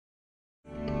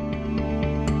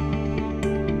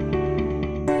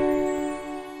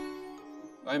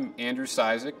I'm Andrew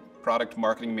Cizik, Product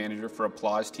Marketing Manager for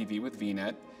Applause TV with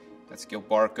VNET. That's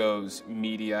Gilbarco's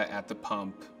Media at the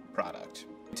Pump product.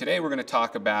 Today we're going to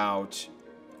talk about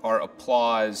our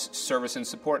Applause Service and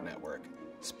Support Network,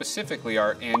 specifically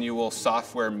our annual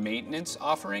software maintenance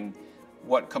offering,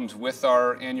 what comes with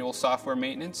our annual software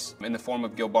maintenance in the form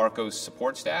of Gilbarco's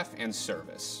support staff and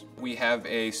service. We have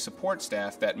a support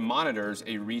staff that monitors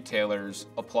a retailer's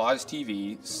Applause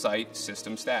TV site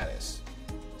system status.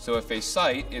 So if a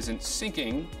site isn't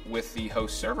syncing with the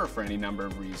host server for any number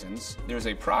of reasons, there's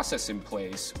a process in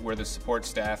place where the support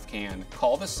staff can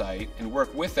call the site and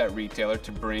work with that retailer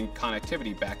to bring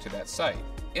connectivity back to that site.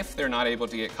 If they're not able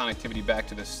to get connectivity back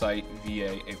to the site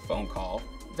via a phone call,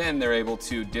 then they're able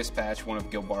to dispatch one of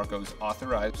Gilbarco's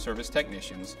authorized service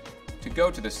technicians to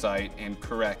go to the site and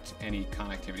correct any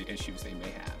connectivity issues they may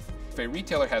have. If a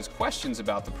retailer has questions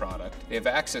about the product, they have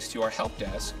access to our help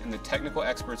desk and the technical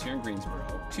experts here in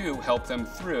Greensboro to help them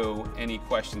through any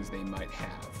questions they might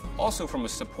have. Also, from a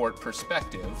support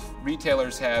perspective,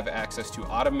 retailers have access to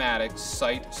automatic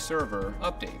site server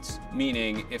updates,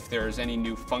 meaning if there's any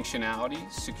new functionality,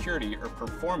 security, or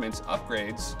performance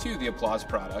upgrades to the Applause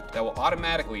product, that will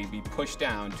automatically be pushed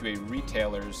down to a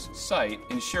retailer's site,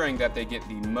 ensuring that they get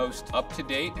the most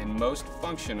up-to-date and most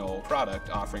functional product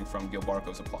offering from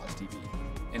Gilbarco's Applause TV.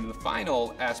 And the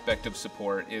final aspect of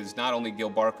support is not only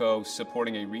Gilbarco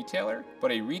supporting a retailer,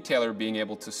 but a retailer being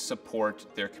able to support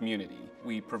their community.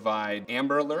 We provide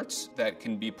Amber Alerts that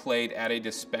can be played at a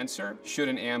dispenser should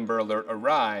an Amber Alert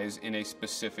arise in a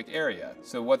specific area.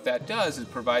 So what that does is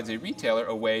provides a retailer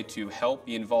a way to help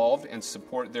be involved and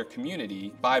support their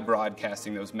community by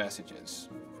broadcasting those messages.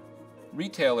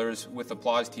 Retailers with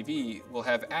Applause TV will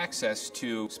have access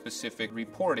to specific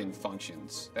reporting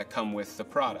functions that come with the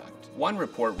product. One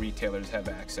report retailers have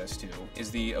access to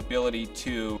is the ability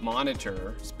to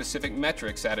monitor specific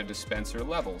metrics at a dispenser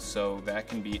level. So that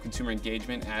can be consumer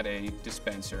engagement at a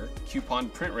dispenser, coupon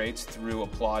print rates through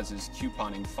Applause's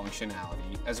couponing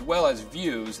functionality, as well as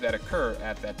views that occur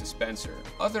at that dispenser.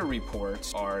 Other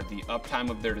reports are the uptime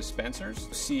of their dispensers,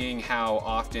 seeing how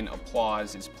often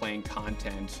Applause is playing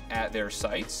content at their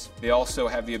sites. They also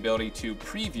have the ability to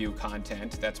preview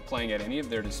content that's playing at any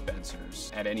of their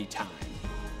dispensers at any time.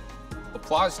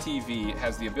 Applause TV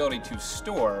has the ability to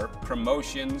store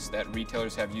promotions that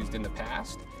retailers have used in the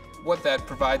past. What that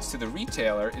provides to the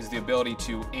retailer is the ability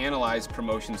to analyze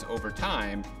promotions over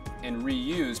time and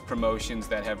reuse promotions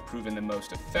that have proven the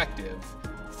most effective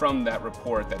from that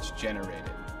report that's generated.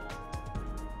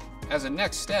 As a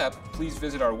next step, please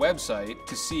visit our website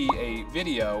to see a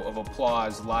video of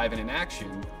Applause live and in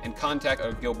action, and contact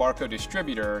a Gilbarco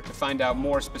distributor to find out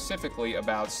more specifically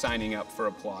about signing up for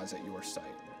Applause at your site.